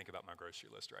really need to think about my grocery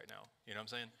list right now. You know what I'm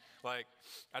saying? Like,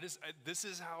 this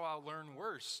is how I learn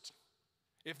worst.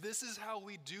 If this is how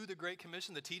we do the Great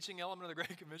Commission, the teaching element of the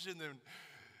Great Commission, then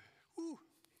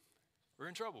we're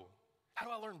in trouble. How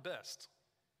do I learn best?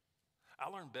 I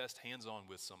learn best hands-on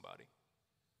with somebody.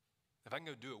 If I can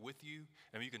go do it with you,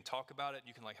 and you can talk about it,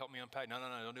 you can like help me unpack. No,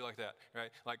 don't do it like that,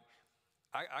 right? Like,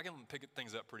 I can pick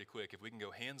things up pretty quick if we can go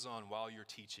hands-on while you're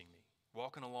teaching me,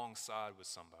 walking alongside with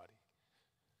somebody.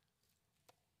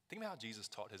 Think about how Jesus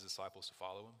taught his disciples to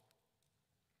follow him.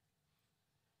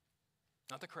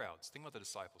 Not the crowds. Think about the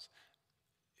disciples.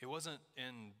 It wasn't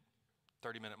in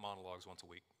 30-minute monologues once a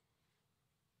week.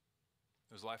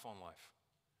 It was life on life.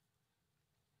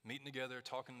 Meeting together,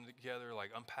 talking together,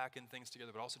 like unpacking things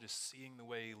together, but also just seeing the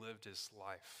way he lived his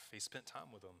life. He spent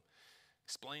time with them,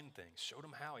 explained things, showed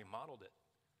them how, he modeled it.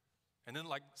 And then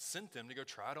like sent them to go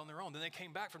try it on their own. Then they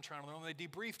came back from trying it on their own and they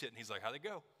debriefed it. And he's like, how'd it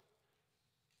go?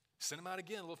 Sent them out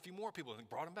again, a few more people, and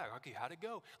brought them back. Okay, how'd it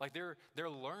go? Like they're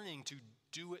learning to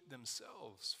do it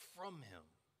themselves from him.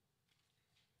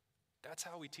 That's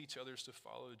how we teach others to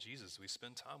follow Jesus. We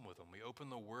spend time with them. We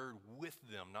open the word with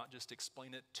them, not just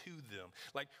explain it to them.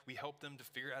 Like we help them to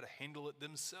figure out how to handle it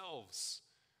themselves.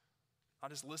 Not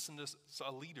just listen to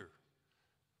a leader.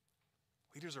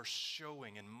 Leaders are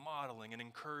showing and modeling and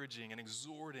encouraging and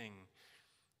exhorting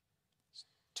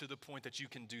to the point that you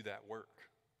can do that work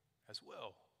as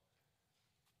well.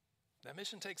 That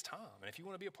mission takes time. And if you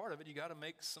want to be a part of it, you got to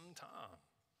make some time.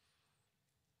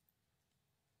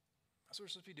 That's what we're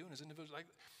supposed to be doing as individuals.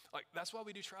 Like that's why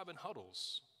we do tribe and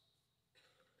huddles.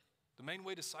 The main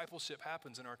way discipleship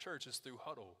happens in our church is through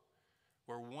huddle,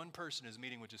 where one person is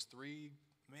meeting with just 3,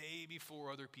 maybe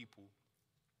 4 other people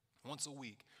once a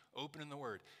week, opening the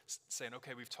word, saying,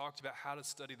 okay, we've talked about how to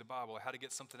study the Bible, how to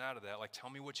get something out of that. Like,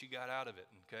 tell me what you got out of it,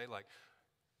 okay? Like,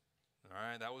 all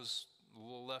right, that was a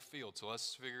little left field, so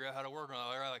let's figure out how to work on it.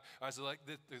 All right, so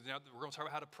now we're going to talk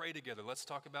about how to pray together. Let's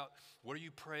talk about what are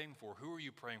you praying for? Who are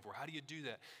you praying for? How do you do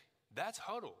that? That's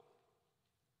huddle.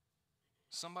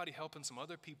 Somebody helping some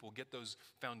other people get those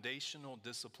foundational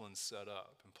disciplines set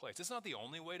up in place. It's not the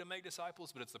only way to make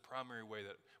disciples, but it's the primary way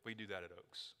that we do that at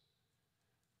Oaks.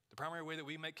 The primary way that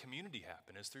we make community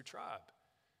happen is through tribe.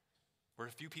 Where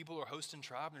a few people are hosting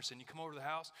tribe and they're saying, you come over to the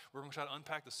house, we're going to try to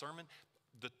unpack the sermon.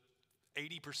 The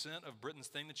 80% of Britton's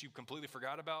thing that you completely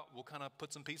forgot about, we'll kind of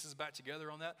put some pieces back together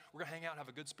on that. We're going to hang out and have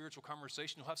a good spiritual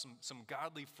conversation. You'll have some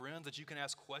godly friends that you can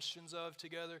ask questions of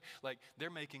together. Like they're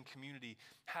making community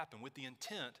happen with the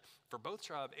intent for both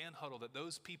tribe and huddle that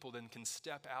those people then can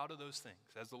step out of those things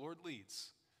as the Lord leads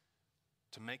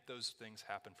to make those things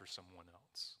happen for someone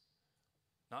else.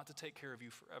 Not to take care of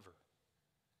you forever.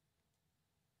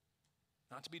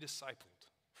 Not to be discipled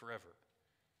forever.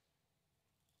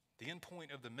 The end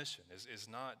point of the mission is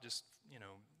not just,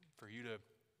 for you to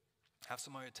have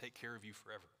somebody to take care of you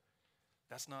forever.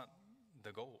 That's not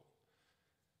the goal.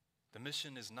 The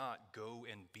mission is not go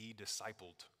and be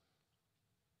discipled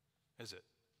is it?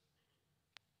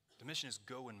 The mission is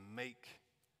go and make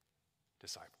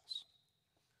disciples.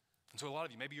 And so a lot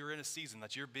of you, maybe you're in a season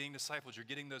that you're being discipled, you're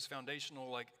getting those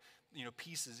foundational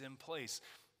pieces in place.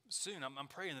 Soon, I'm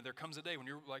praying that there comes a day when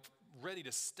you're like ready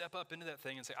to step up into that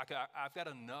thing and say, I've got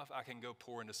enough I can go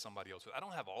pour into somebody else. I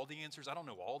don't have all the answers. I don't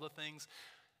know all the things.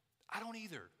 I don't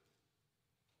either.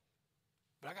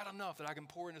 But I got enough that I can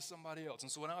pour into somebody else.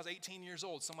 And so when I was 18 years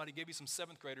old, somebody gave me some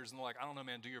seventh graders and they're like, I don't know,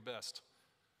 man, do your best.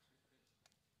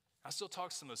 I still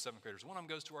talk to some of those seventh graders. One of them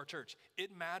goes to our church.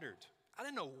 It mattered. I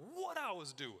didn't know what I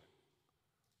was doing.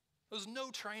 There was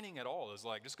no training at all. It was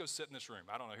like, just go sit in this room.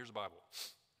 I don't know, here's a Bible.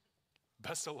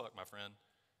 Best of luck, my friend.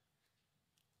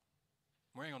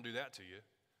 We ain't going to do that to you.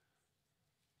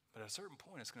 But at a certain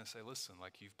point, it's going to say, listen,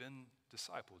 like you've been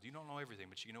discipled. You don't know everything,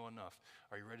 but you know enough.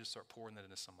 Are you ready to start pouring that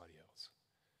into somebody else?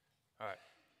 All right.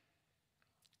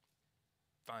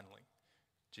 Finally,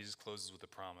 Jesus closes with a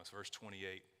promise. Verse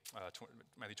 28,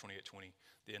 Matthew 28:20,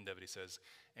 the end of it, he says,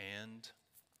 and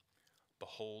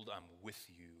behold, I'm with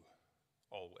you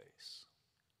always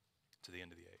to the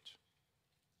end of the age.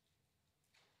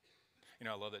 You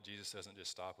know, I love that Jesus doesn't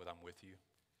just stop with, I'm with you.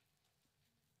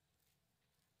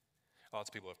 Lots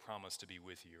of people have promised to be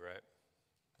with you, right?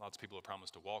 Lots of people have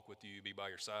promised to walk with you, be by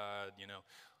your side,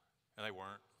 and they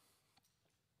weren't.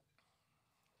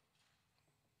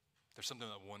 There's something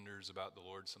that wonders about the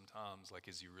Lord sometimes, like,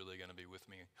 is he really going to be with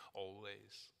me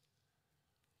always?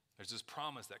 There's this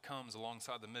promise that comes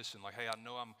alongside the mission, like, hey, I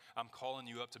know I'm calling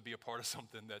you up to be a part of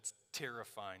something that's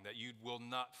terrifying, that you will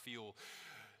not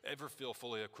ever feel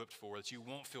fully equipped for, that you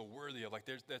won't feel worthy of. Like,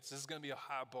 this is going to be a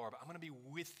high bar, but I'm going to be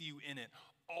with you in it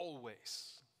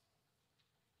always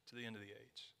to the end of the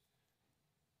age.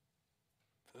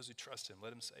 For those who trust him,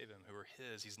 let him save him, who are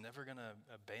his. He's never going to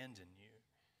abandon you.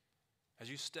 As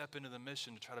you step into the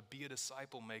mission to try to be a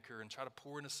disciple maker and try to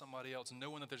pour into somebody else,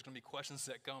 knowing that there's going to be questions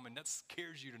that come, and that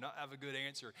scares you to not have a good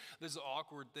answer. There's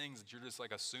awkward things that you're just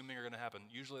like assuming are going to happen.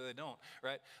 Usually they don't,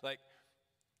 right? Like,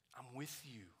 I'm with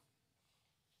you.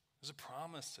 There's a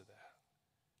promise to that.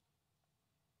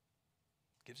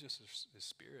 Gives us his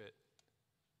spirit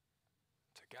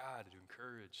to guide, to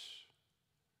encourage,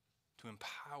 to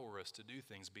empower us to do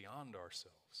things beyond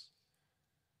ourselves.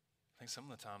 I think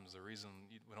some of the times the reason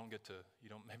you don't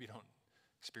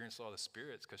experience a lot of the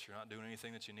Spirit is because you're not doing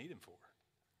anything that you need him for.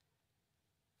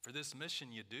 For this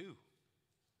mission, you do.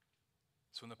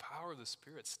 So in the power of the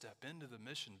Spirit, step into the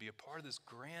mission, be a part of this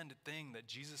grand thing that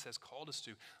Jesus has called us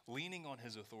to, leaning on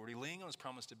his authority, leaning on his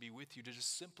promise to be with you, to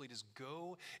just simply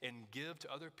go and give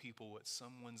to other people what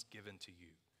someone's given to you.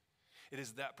 It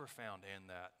is that profound and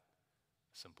that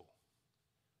simple.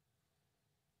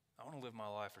 I want to live my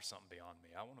life for something beyond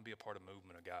me. I want to be a part of the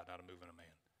movement of God, not a movement of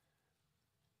man.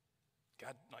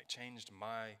 God changed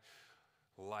my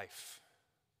life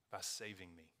by saving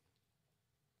me.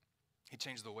 He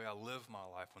changed the way I live my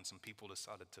life when some people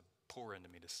decided to pour into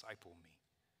me, disciple me.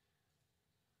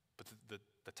 But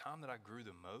the time that I grew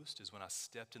the most is when I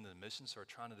stepped into the mission, started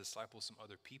trying to disciple some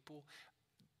other people.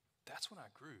 That's when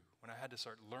I grew, when I had to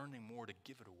start learning more to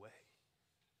give it away.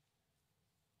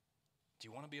 Do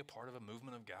you want to be a part of a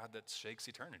movement of God that shakes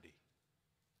eternity?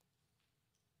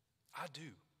 I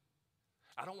do.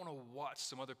 I don't want to watch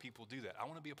some other people do that. I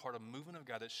want to be a part of a movement of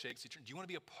God that shakes eternity. Do you want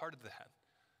to be a part of that?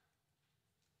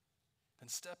 Then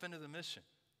step into the mission.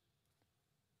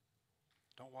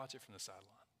 Don't watch it from the sideline.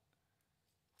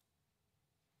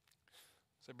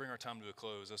 So bring our time to a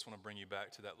close. I just want to bring you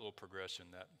back to that little progression,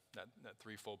 that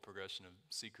threefold progression of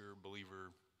seeker, believer,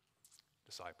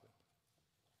 disciple.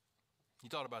 You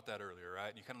thought about that earlier,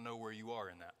 right? You kind of know where you are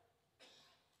in that.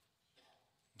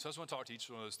 So I just want to talk to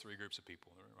each one of those three groups of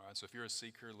people, right? So if you're a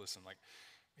seeker, listen,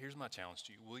 here's my challenge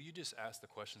to you. Will you just ask the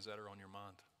questions that are on your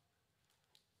mind?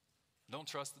 Don't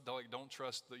trust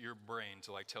your brain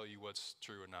to tell you what's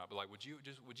true or not. But would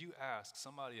you ask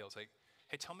somebody else,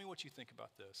 hey, tell me what you think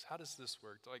about this. How does this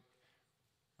work?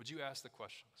 Would you ask the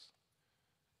questions?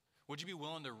 Would you be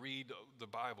willing to read the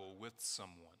Bible with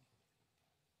someone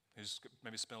who's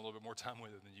maybe spent a little bit more time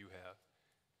with it than you have?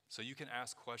 So you can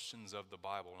ask questions of the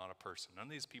Bible, not a person. None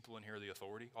of these people in here are the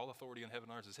authority. All authority in heaven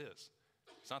and earth is his.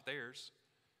 It's not theirs.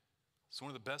 So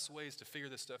one of the best ways to figure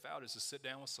this stuff out is to sit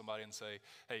down with somebody and say,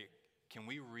 hey, can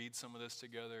we read some of this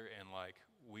together and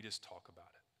we just talk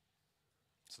about it?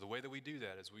 So the way that we do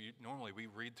that is we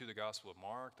read through the Gospel of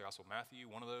Mark, the Gospel of Matthew,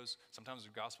 one of those. Sometimes the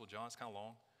Gospel of John is kind of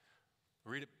long.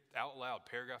 Read it out loud,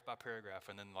 paragraph by paragraph,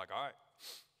 and then all right,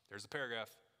 there's the paragraph.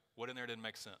 What in there didn't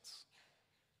make sense?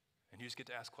 And you just get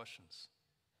to ask questions.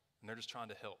 And they're just trying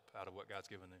to help out of what God's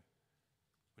given them.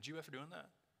 Would you ever doing that?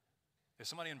 If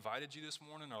somebody invited you this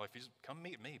morning, or if you just come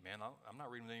meet me, man, I'm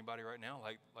not reading with anybody right now.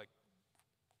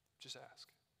 Just ask.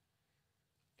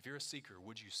 If you're a seeker,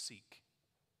 would you seek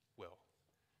well?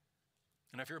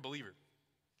 And if you're a believer,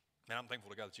 man, I'm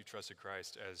thankful to God that you trusted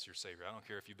Christ as your Savior. I don't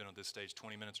care if you've been on this stage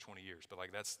 20 minutes, 20 years, but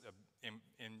like that's a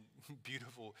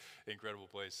beautiful, incredible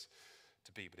place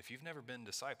to be. But if you've never been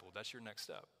discipled, that's your next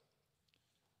step.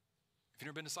 If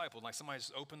you've never been discipled, like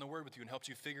somebody's opened the Word with you and helped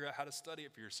you figure out how to study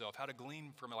it for yourself, how to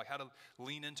glean from it, like how to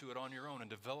lean into it on your own and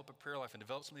develop a prayer life and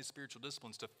develop some of these spiritual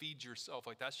disciplines to feed yourself,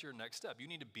 like that's your next step. You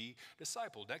need to be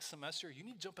discipled. Next semester, you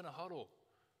need to jump in a huddle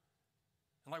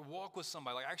and like walk with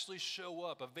somebody, like actually show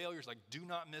up, avail yourself, like do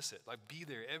not miss it. Like be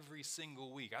there every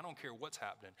single week. I don't care what's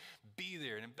happening. Be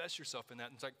there and invest yourself in that.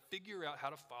 And it's like figure out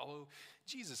how to follow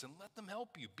Jesus and let them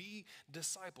help you. Be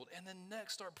discipled. And then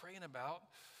next start praying about,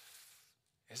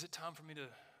 is it time for me to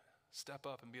step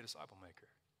up and be a disciple maker?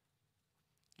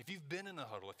 If you've been in a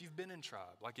huddle, if you've been in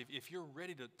tribe, like if you're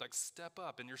ready to like step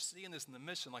up and you're seeing this in the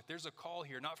mission, like there's a call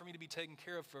here, not for me to be taken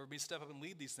care of, for me to step up and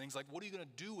lead these things, like what are you going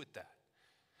to do with that?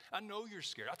 I know you're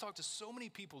scared. I talked to so many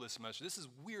people this semester. This is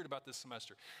weird about this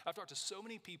semester. I've talked to so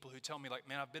many people who tell me like,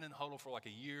 man, I've been in huddle for like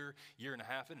a year, year and a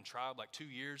half, been in tribe like 2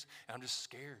 years, and I'm just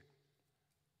scared.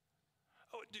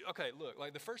 Oh, dude, okay, look,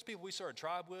 like the first people we started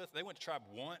tribe with, they went to tribe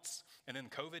once, and then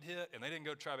COVID hit, and they didn't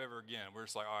go to tribe ever again. We're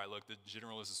just like, all right, look, the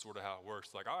general, this is sort of how it works.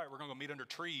 Like, all right, we're going to go meet under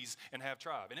trees and have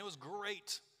tribe. And it was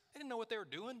great. They didn't know what they were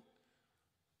doing,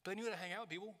 but they knew how to hang out with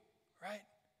people, right?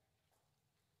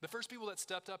 The first people that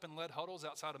stepped up and led huddles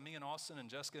outside of me and Austin and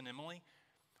Jessica and Emily,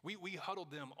 we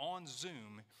huddled them on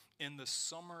Zoom in the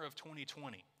summer of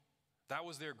 2020. That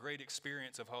was their great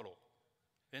experience of huddle.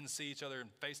 Didn't see each other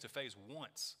face to face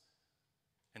once.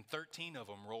 And 13 of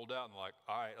them rolled out and like,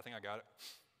 all right, I think I got it.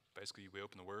 Basically, we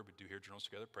open the Word, we do hear journals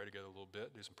together, pray together a little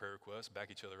bit, do some prayer requests,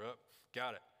 back each other up.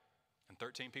 Got it. And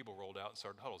 13 people rolled out and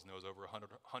started huddles. And there was over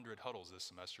 100 huddles this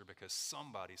semester because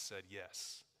somebody said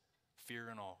yes, fear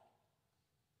and all.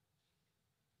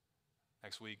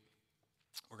 Next week,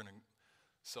 we're going to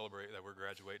celebrate that we're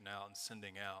graduating out and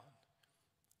sending out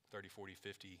 30, 40,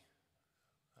 50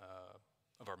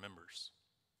 of our members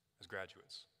as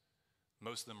graduates.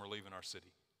 Most of them are leaving our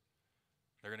city.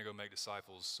 They're going to go make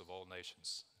disciples of all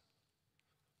nations.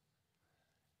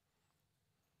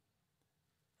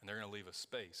 And they're going to leave a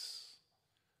space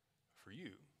for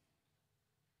you.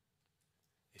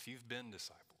 If you've been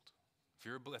discipled, if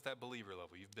you're at that believer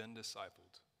level, you've been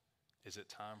discipled, is it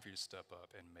time for you to step up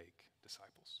and make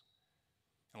disciples?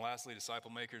 And lastly,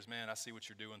 disciple makers, man, I see what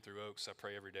you're doing through Oaks. I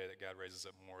pray every day that God raises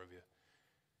up more of you.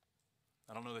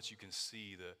 I don't know that you can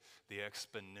see the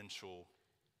exponential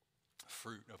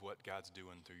fruit of what God's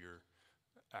doing through your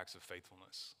acts of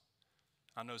faithfulness.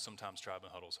 I know sometimes tribe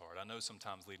and huddle's hard. I know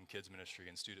sometimes leading kids ministry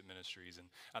and student ministries, and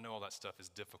I know all that stuff is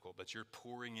difficult, but you're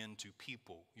pouring into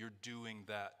people. You're doing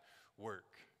that work.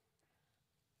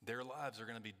 Their lives are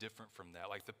going to be different from that.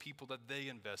 Like the people that they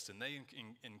invest in, they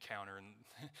encounter,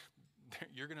 and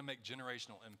you're going to make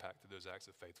generational impact through those acts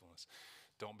of faithfulness.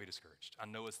 Don't be discouraged. I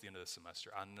know it's the end of the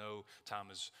semester. I know time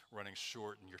is running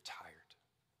short and you're tired.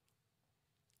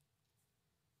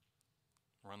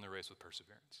 Run the race with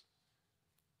perseverance.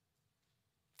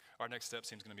 Our next step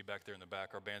seems going to be back there in the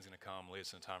back. Our band's going to come, lead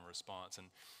us in a time of response. And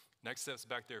next step's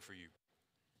back there for you.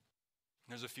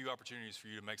 There's a few opportunities for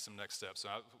you to make some next steps. So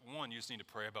one, you just need to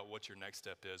pray about what your next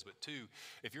step is. But two,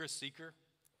 if you're a seeker,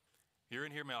 you're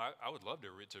in here, man, I would love to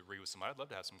read with somebody. I'd love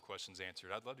to have some questions answered.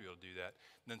 I'd love to be able to do that.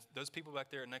 And then those people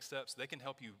back there at Next Steps, they can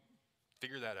help you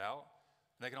figure that out.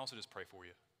 And they can also just pray for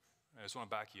you. I just want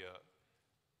to back you up.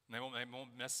 And they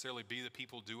won't necessarily be the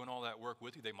people doing all that work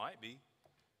with you. They might be.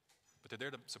 But they're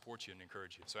there to support you and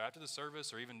encourage you. So after the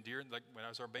service, or even during, like when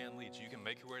our band leads, you can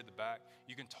make your way to the back.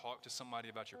 You can talk to somebody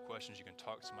about your questions. You can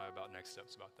talk to somebody about next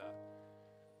steps about that.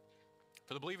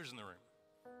 For the believers in the room,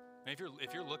 and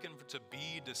if you're looking to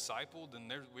be discipled, then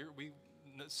we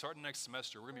starting next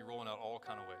semester, we're going to be rolling out all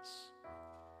kind of ways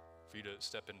for you to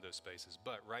step into those spaces.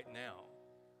 But right now,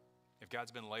 if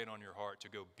God's been laying on your heart to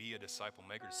go be a disciple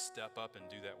maker, to step up and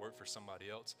do that work for somebody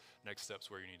else, next step's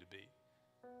where you need to be.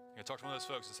 You talk to one of those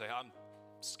folks and say, I'm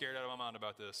scared out of my mind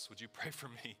about this. Would you pray for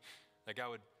me? That God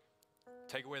would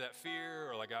take away that fear,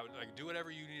 or like I would do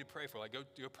whatever you need to pray for. Like go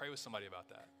pray with somebody about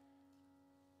that.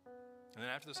 And then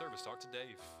after the service, talk to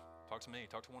Dave, talk to me,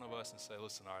 talk to one of us and say,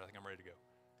 listen, all right, I think I'm ready to go.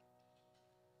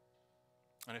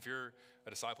 And if you're a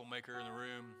disciple maker in the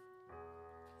room,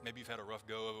 maybe you've had a rough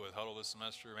go of it with huddle this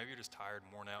semester. Maybe you're just tired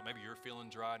and worn out. Maybe you're feeling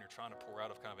dry and you're trying to pour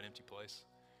out of kind of an empty place.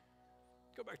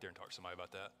 Go back there and talk to somebody about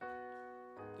that.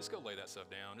 Just go lay that stuff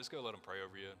down. Just go let them pray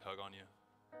over you and hug on you.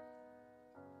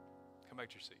 Come back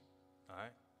to your seat, all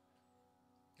right?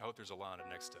 I hope there's a line of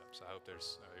next steps. I hope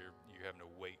there's you're having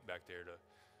to wait back there to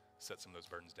set some of those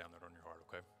burdens down that are on your heart,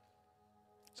 okay?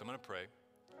 So I'm going to pray.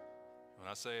 When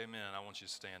I say amen, I want you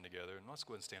to stand together. And let's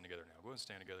go ahead and stand together now. Go ahead and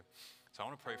stand together. So I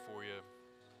want to pray for you.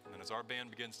 And then as our band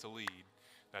begins to lead,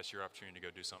 that's your opportunity to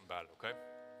go do something about it, okay?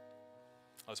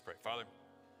 Let's pray. Father,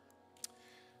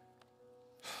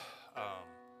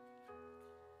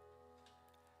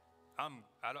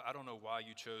 I don't know why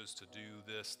you chose to do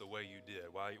this the way you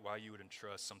did, why you would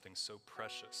entrust something so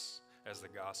precious as the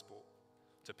gospel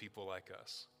to people like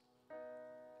us.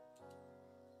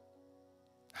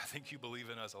 I think you believe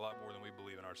in us a lot more than we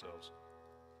believe in ourselves.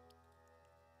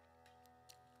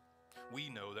 We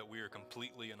know that we are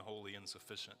completely and wholly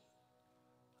insufficient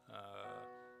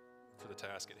for the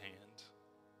task at hand,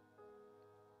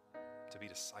 to be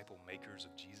disciple makers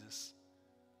of Jesus.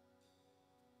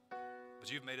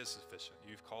 But you've made us sufficient.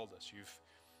 You've called us.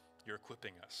 You're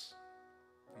equipping us.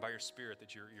 And by your Spirit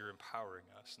that you're empowering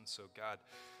us. And so, God,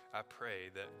 I pray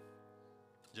that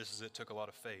just as it took a lot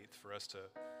of faith for us to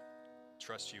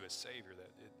trust you as Savior,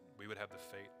 that we would have the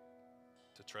faith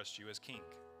to trust you as King,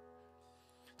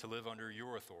 to live under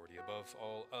your authority above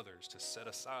all others, to set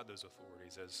aside those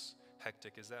authorities, as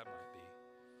hectic as that might be,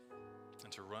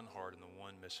 and to run hard in the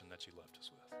one mission that you left us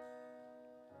with.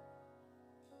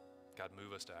 God,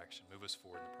 move us to action. Move us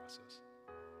forward in the process.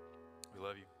 We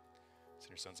love you. It's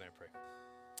in your Son's name I pray.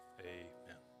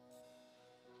 Amen.